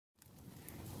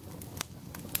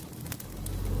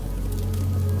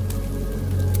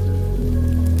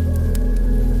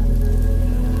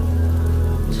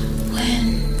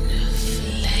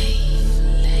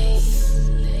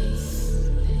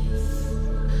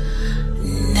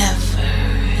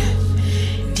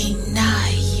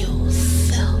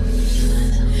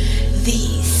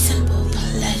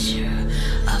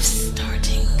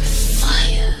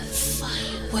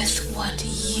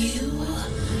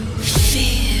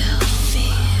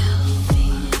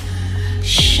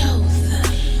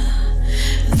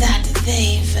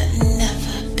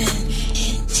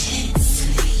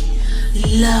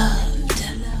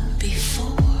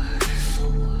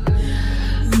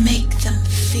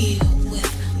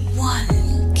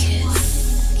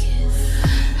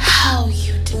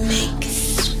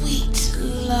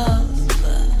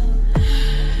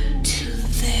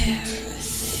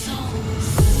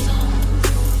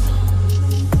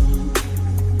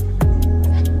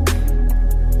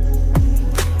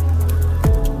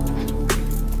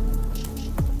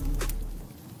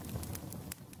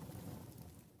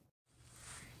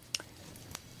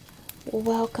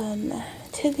welcome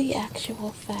to the Actual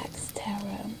Facts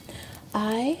Tarot.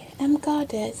 I am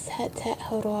Goddess Harar-Tat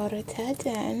Harar-Tat,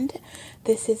 and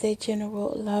this is a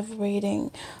general love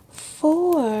reading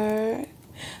for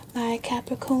my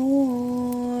Capricorn,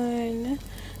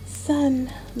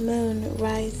 Sun, Moon,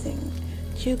 Rising,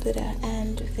 Jupiter,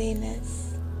 and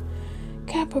Venus.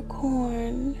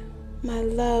 Capricorn, my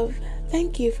love,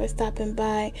 thank you for stopping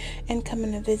by and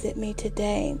coming to visit me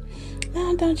today.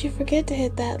 Now, don't you forget to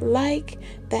hit that like,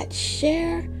 that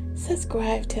share,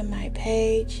 subscribe to my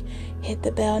page, hit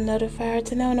the bell notifier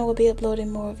to know when I will be uploading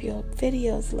more of your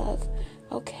videos, love.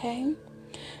 Okay?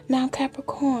 Now,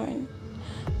 Capricorn,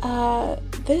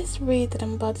 this read that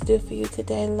I'm about to do for you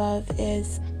today, love,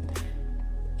 is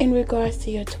in regards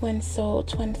to your twin soul,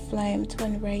 twin flame,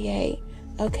 twin ray,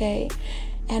 okay?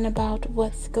 And about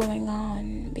what's going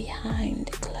on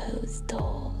behind closed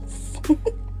doors.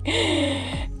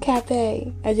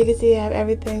 Cafe, as you can see, I have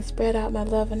everything spread out, my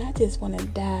love, and I just want to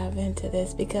dive into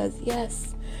this because,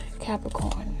 yes,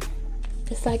 Capricorn,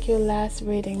 just like your last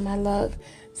reading, my love,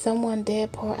 someone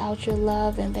did pour out your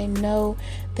love and they know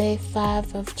they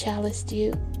 5 of chaliced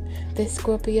you. This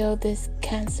Scorpio, this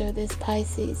Cancer, this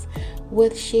Pisces,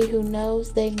 with she who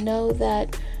knows, they know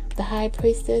that the High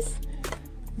Priestess,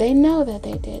 they know that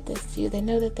they did this to you. They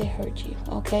know that they hurt you,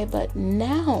 okay? But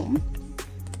now,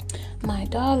 my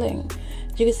darling,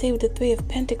 you can see with the 3 of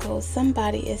Pentacles,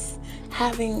 somebody is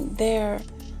having their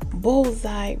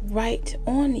bullseye right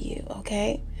on you,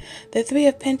 okay? The 3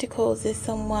 of Pentacles is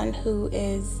someone who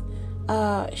is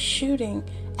shooting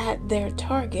at their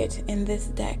target in this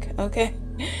deck, okay?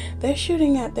 They're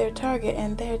shooting at their target,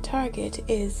 and their target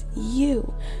is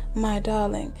you, my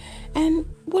darling. And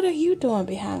what are you doing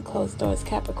behind closed doors,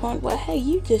 Capricorn? Well, hey,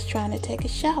 you just trying to take a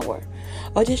shower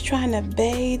or just trying to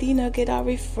bathe, you know, get all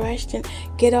refreshed and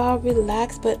get all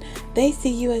relaxed. But they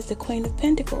see you as the Queen of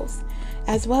Pentacles,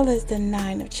 as well as the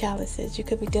 9 of Chalices. You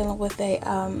could be dealing with a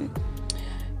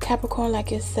Capricorn like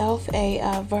yourself,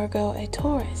 a Virgo, a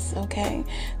Taurus, okay?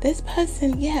 This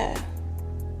person, yeah,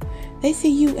 they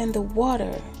see you in the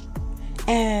water,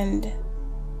 and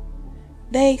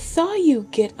they saw you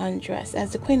get undressed.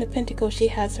 As the Queen of Pentacles, she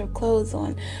has her clothes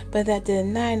on, but that the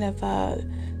 9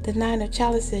 of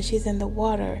Chalices, she's in the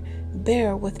water,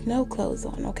 bare with no clothes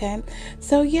on, okay?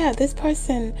 So yeah, this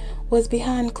person was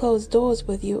behind closed doors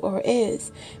with you, or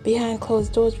is behind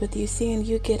closed doors with you, seeing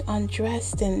you get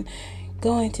undressed and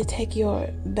going to take your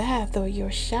bath or your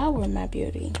shower, my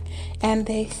beauty, and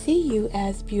they see you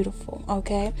as beautiful,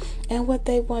 okay? And what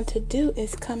they want to do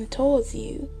is come towards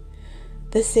you,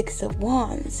 the 6 of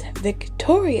Wands,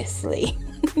 victoriously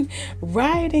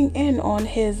riding in on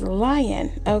his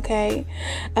lion, okay?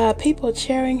 People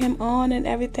cheering him on and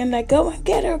everything, like, go and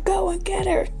get her, go and get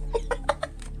her.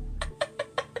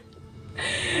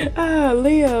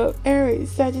 Leo, Aries,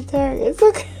 Sagittarius,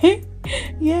 okay?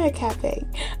 Yeah, Cafe.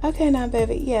 Okay, now,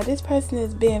 baby, yeah, this person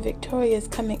is being victorious,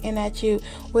 coming in at you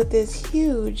with this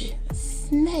huge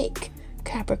snake,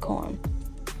 Capricorn.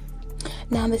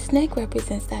 Now, the snake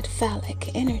represents that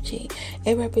phallic energy.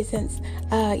 It represents,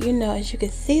 you know, as you can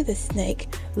see the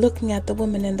snake looking at the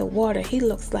woman in the water, he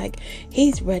looks like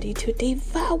he's ready to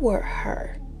devour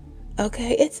her.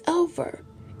 Okay, it's over.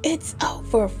 It's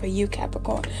over for you,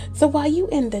 Capricorn. So while you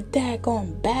in the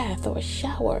daggone bath or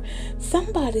shower,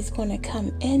 somebody's going to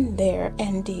come in there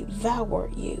and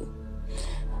devour you.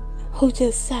 Who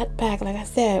just sat back, like I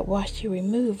said, watched you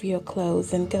remove your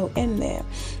clothes and go in there.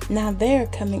 Now they're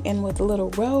coming in with a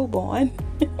little robe on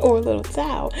or a little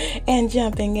towel and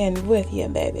jumping in with you,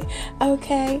 baby.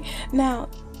 Okay? Now,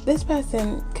 this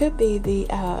person could be the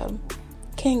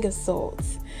King of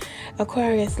Swords.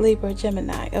 Aquarius, Libra,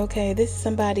 Gemini, okay? This is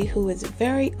somebody who is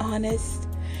very honest,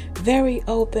 very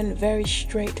open, very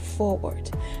straightforward.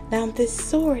 Now, this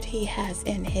sword he has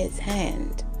in his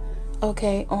hand,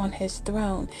 okay, on his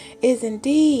throne, is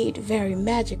indeed very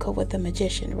magical, with the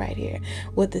magician right here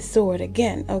with the sword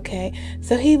again, okay?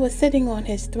 So he was sitting on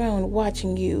his throne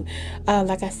watching you,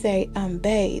 like I say,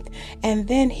 bathe, and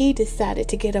then he decided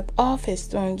to get up off his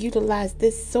throne, utilize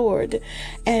this sword,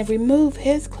 and remove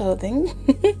his clothing,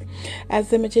 as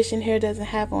the magician here doesn't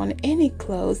have on any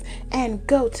clothes, and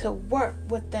go to work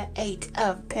with the 8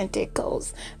 of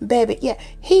Pentacles, baby. Yeah,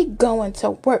 he going to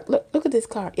work. Look at this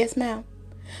card. Yes, ma'am.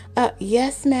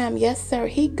 Yes, ma'am. Yes, sir.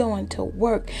 He going to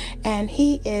work, and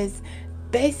he is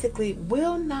basically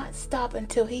will not stop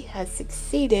until he has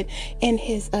succeeded in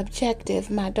his objective,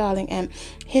 my darling. And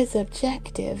his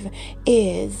objective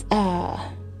is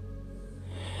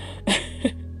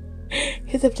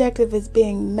His objective is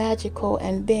being magical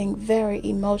and being very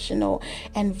emotional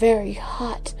and very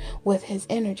hot with his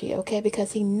energy, okay?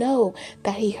 Because he know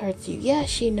that he hurts you. Yes,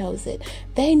 she knows it.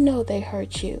 They know they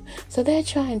hurt you. So they're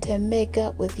trying to make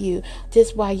up with you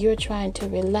just while you're trying to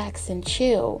relax and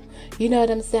chill. You know what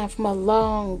I'm saying? From a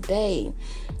long day,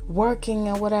 working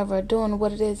or whatever, doing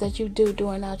what it is that you do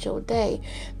during out your day.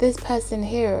 This person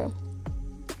here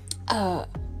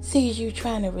sees you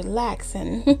trying to relax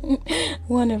and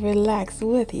want to relax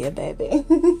with you, baby.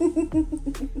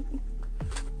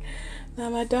 Now,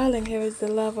 my darling, here is the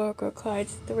Love Oracle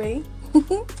cards 3.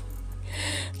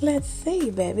 Let's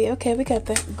see, baby. Okay, we got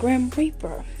the Grim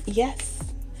Reaper. Yes.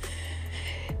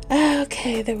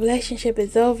 Okay, the relationship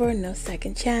is over. No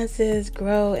second chances.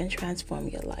 Grow and transform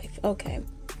your life. Okay.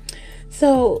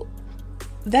 So,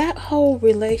 that whole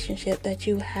relationship that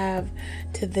you have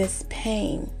to this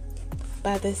pain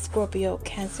by this Scorpio,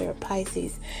 Cancer,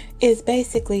 Pisces is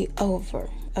basically over.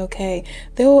 Okay,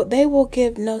 they will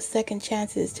give no second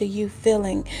chances to you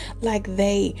feeling like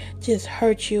they just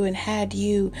hurt you and had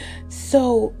you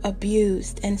so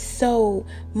abused and so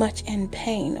much in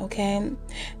pain. Okay,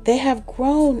 they have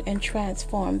grown and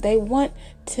transformed. They want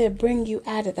to bring you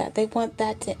out of that. They want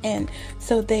that to end.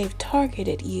 So they've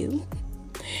targeted you.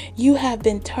 You have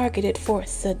been targeted for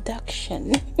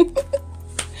seduction.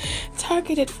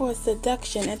 Targeted for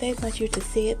seduction, and they want you to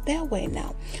see it their way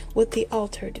now with the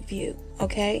altered view.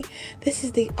 Okay, this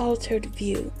is the altered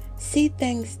view. See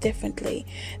things differently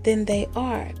than they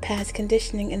are. Past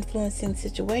conditioning influencing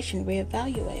situation.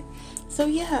 Reevaluate. So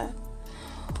yeah,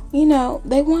 you know,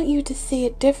 they want you to see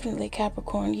it differently,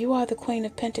 Capricorn. You are the Queen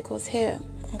of Pentacles here.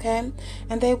 Okay,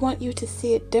 and they want you to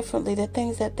see it differently. The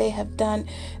things that they have done,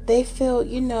 they feel,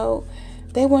 you know,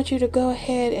 they want you to go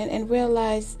ahead and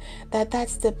realize that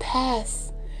that's the past.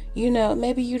 You know,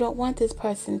 maybe you don't want this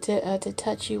person to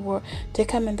touch you or to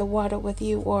come in the water with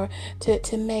you or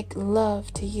to make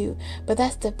love to you. But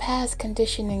that's the past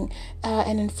conditioning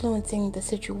and influencing the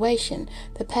situation.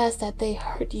 The past that they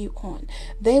hurt you on.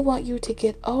 They want you to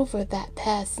get over that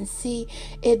past and see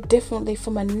it differently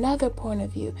from another point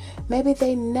of view. Maybe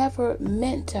they never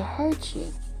meant to hurt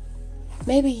you.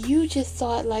 Maybe you just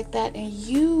saw it like that and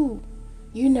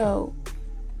you know,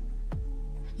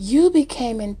 you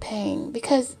became in pain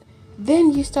because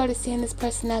then you started seeing this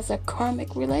person as a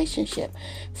karmic relationship.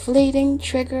 Fleeting,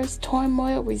 triggers,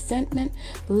 turmoil, resentment,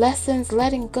 lessons,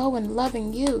 letting go and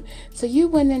loving you. So you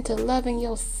went into loving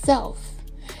yourself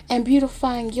and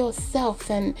beautifying yourself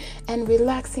and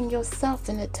relaxing yourself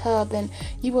in the tub, and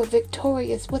you were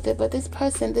victorious with it. But this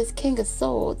person, this King of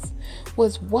Swords,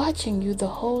 was watching you the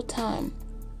whole time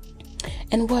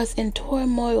and was in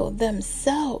turmoil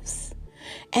themselves,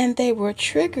 and they were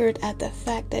triggered at the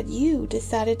fact that you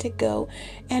decided to go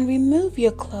and remove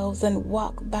your clothes and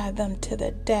walk by them to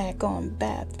the daggone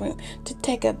bathroom to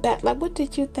take a bath. Like, what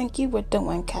did you think you were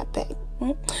doing, Cape?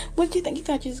 What did you think? You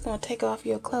thought you was going to take off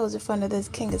your clothes in front of this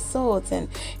King of Swords and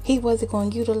he wasn't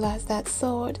going to utilize that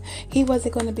sword? He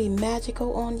wasn't going to be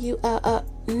magical on you?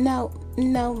 No,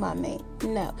 mommy,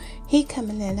 no. He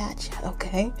coming in at you,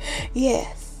 okay?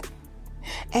 Yes.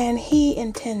 And he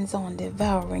intends on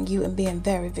devouring you and being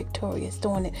very victorious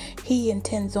doing it. He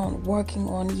intends on working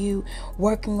on you,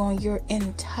 working on your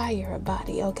entire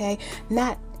body, okay?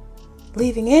 Not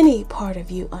leaving any part of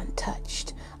you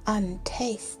untouched,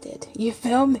 untasted. You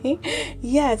feel me?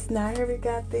 Yes. Now here we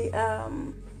got the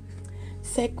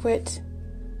Sacred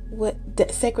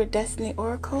Destiny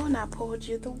Oracle, and I pulled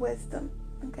you the Wisdom,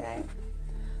 okay?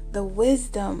 The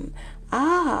Wisdom.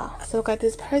 So look like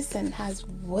this person has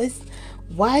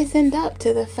wisened up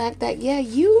to the fact that, yeah,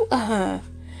 you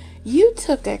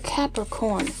took a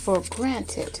Capricorn for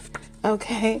granted.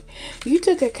 Okay, you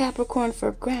took a Capricorn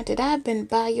for granted. I've been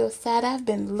by your side. I've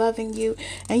been loving you,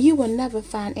 and you will never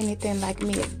find anything like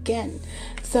me again.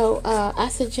 So I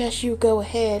suggest you go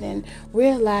ahead and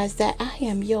realize that I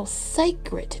am your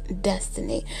sacred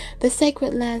destiny. The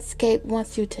sacred landscape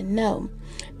wants you to know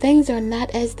things are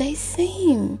not as they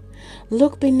seem.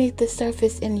 Look beneath the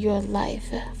surface in your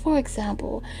life. For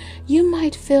example, you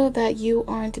might feel that you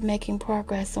aren't making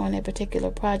progress on a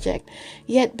particular project,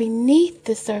 yet beneath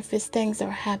the surface things are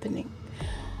happening.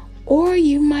 Or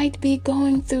you might be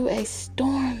going through a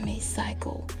stormy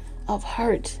cycle of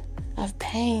hurt, of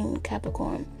pain,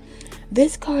 Capricorn.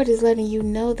 This card is letting you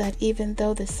know that even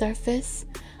though the surface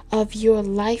of your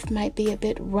life might be a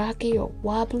bit rocky or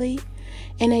wobbly,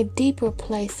 in a deeper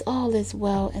place all is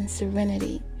well and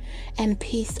serenity and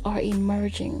peace are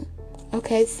emerging.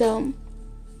 Okay, so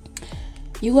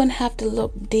You wouldn't have to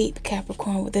look deep,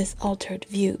 Capricorn, with this altered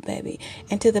view, baby,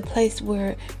 into the place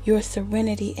where your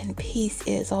serenity and peace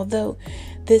is. Although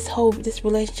this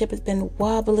relationship has been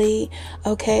wobbly,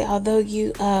 okay, although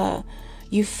you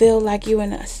feel like you're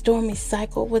in a stormy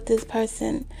cycle with this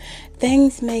person,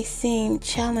 things may seem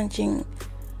challenging.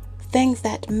 Things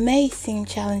that may seem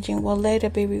challenging will later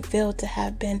be revealed to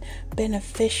have been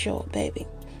beneficial, baby.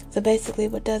 So basically,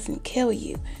 what doesn't kill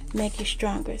you make you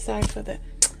stronger. Sorry for the...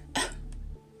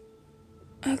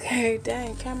 Okay,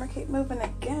 dang, camera keep moving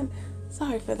again.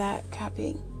 Sorry for that,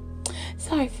 copy.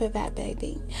 Sorry for that,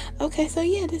 baby. Okay, so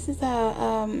yeah, this is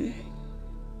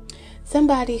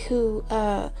somebody who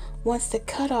wants to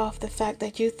cut off the fact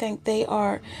that you think they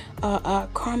are a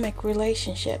karmic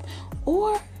relationship.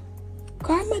 Or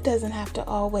karma doesn't have to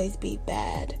always be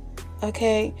bad,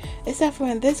 okay? Except for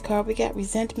in this card, we got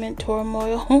resentment,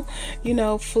 turmoil, you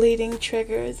know, fleeting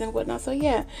triggers and whatnot. So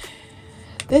yeah,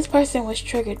 this person was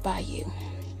triggered by you,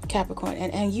 Capricorn,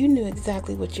 and you knew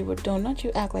exactly what you were doing. Don't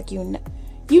you act like you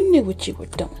knew what you were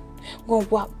doing. Gonna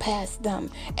walk past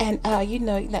them and you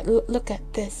know, look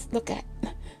at this,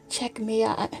 check me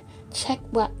out, check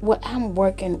what I'm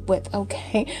working with,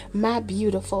 okay? My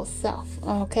beautiful self,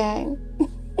 okay?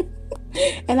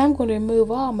 And I'm going to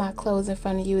remove all my clothes in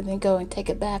front of you and then go and take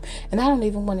a bath. And I don't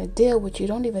even want to deal with you.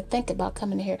 Don't even think about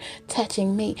coming here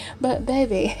touching me. But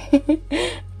baby,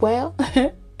 well,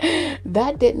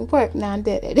 that didn't work now,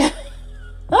 did it?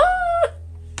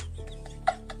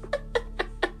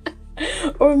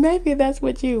 Or maybe that's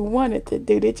what you wanted to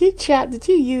do. Did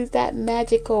you use that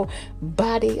magical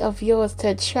body of yours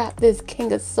to trap this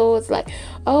King of Swords? Like,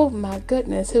 oh my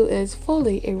goodness, who is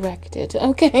fully erected,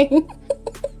 okay?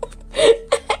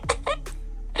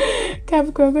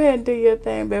 Capricorn, go ahead and do your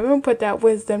thing, baby. I'm going to put that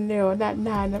wisdom there on that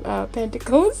 9 of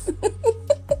Pentacles.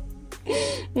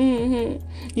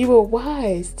 You were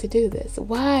wise to do this.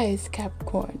 Wise,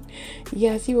 Capricorn.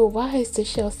 Yes, you were wise to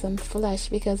show some flesh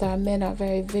because our men are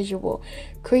very visual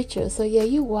creatures. So yeah,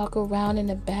 you walk around in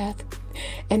a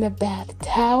bath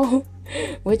towel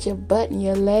with your butt and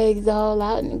your legs all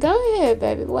out. And go ahead,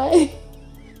 baby. What?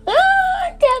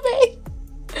 Cappy.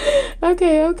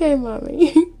 Okay,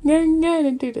 mommy. Go ahead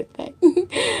and do the thing.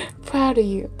 Proud of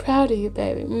you,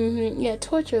 baby. Yeah,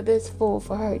 torture this fool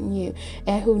for hurting you,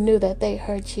 and who knew that they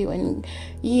hurt you, and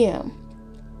yeah,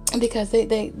 because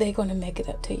they're gonna make it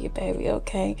up to you, baby.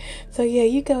 Okay, so yeah,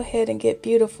 you go ahead and get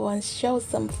beautiful and show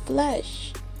some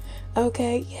flesh.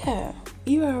 Okay, yeah,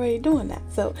 you're already doing that.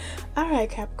 So, all right,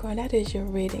 Capricorn, that is your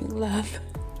reading, love.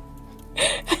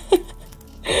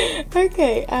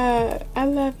 Okay, I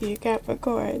love you,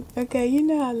 Capricorn. Okay, you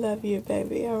know I love you,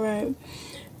 baby. All right,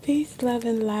 peace, love,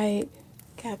 and light,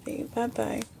 Cappy. Bye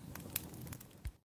bye.